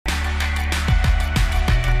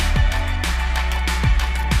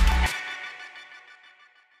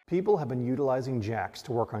People have been utilizing jacks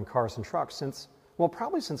to work on cars and trucks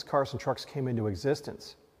probably since cars and trucks came into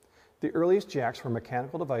existence. The earliest jacks were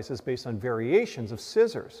mechanical devices based on variations of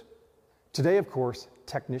scissors. Today, of course,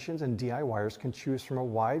 technicians and DIYers can choose from a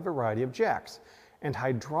wide variety of jacks, and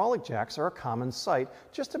hydraulic jacks are a common sight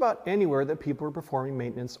just about anywhere that people are performing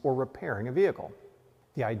maintenance or repairing a vehicle.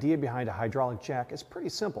 The idea behind a hydraulic jack is pretty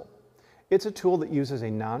simple. It's a tool that uses a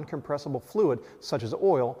non-compressible fluid, such as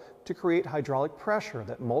oil, to create hydraulic pressure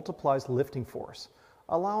that multiplies lifting force,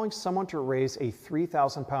 allowing someone to raise a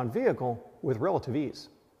 3,000-pound vehicle with relative ease.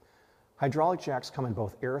 Hydraulic jacks come in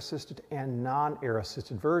both air-assisted and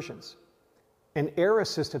non-air-assisted versions. An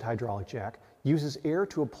air-assisted hydraulic jack uses air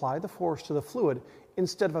to apply the force to the fluid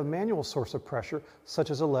instead of a manual source of pressure,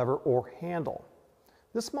 such as a lever or handle.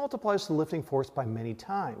 This multiplies the lifting force by many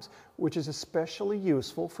times, which is especially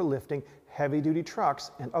useful for lifting heavy-duty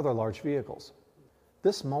trucks and other large vehicles.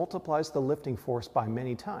 This multiplies the lifting force by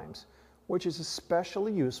many times, which is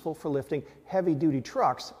especially useful for lifting heavy-duty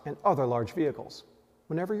trucks and other large vehicles.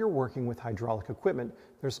 Whenever you're working with hydraulic equipment,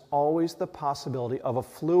 there's always the possibility of a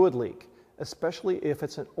fluid leak, especially if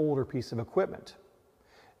it's an older piece of equipment.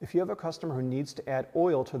 If you have a customer who needs to add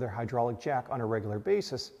oil to their hydraulic jack on a regular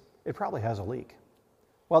basis, it probably has a leak.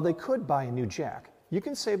 While they could buy a new jack, you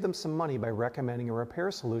can save them some money by recommending a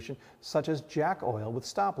repair solution such as jack oil with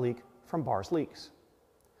stop leak from Bars Leaks.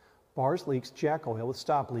 Bars Leaks jack oil with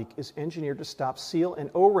stop leak is engineered to stop seal and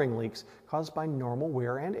O-ring leaks caused by normal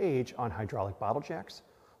wear and age on hydraulic bottle jacks,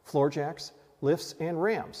 floor jacks, lifts and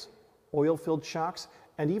rams, oil-filled shocks,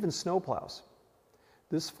 and even snowplows.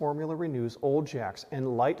 This formula renews old jacks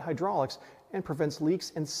and light hydraulics and prevents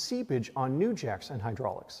leaks and seepage on new jacks and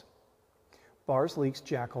hydraulics. Bars Leaks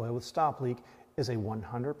jack oil with stop leak is a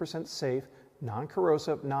 100% safe,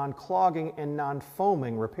 non-corrosive, non-clogging, and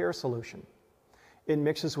non-foaming repair solution. It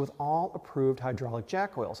mixes with all approved hydraulic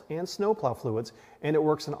jack oils and snowplow fluids, and it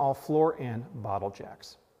works in all floor and bottle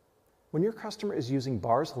jacks. When your customer is using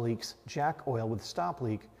Bars Leaks jack oil with stop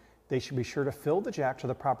leak, they should be sure to fill the jack to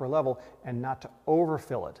the proper level and not to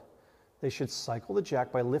overfill it. They should cycle the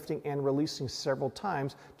jack by lifting and releasing several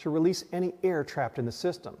times to release any air trapped in the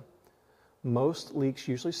system. Most leaks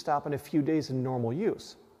usually stop in a few days in normal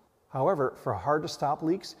use. However, for hard-to-stop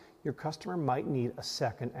leaks, your customer might need a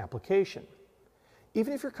second application.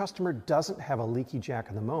 Even if your customer doesn't have a leaky jack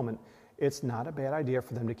in the moment, it's not a bad idea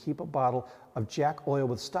for them to keep a bottle of jack oil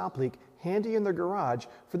with stop leak handy in their garage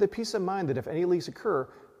for the peace of mind that if any leaks occur,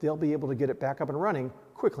 they'll be able to get it back up and running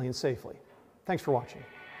quickly and safely. Thanks for watching.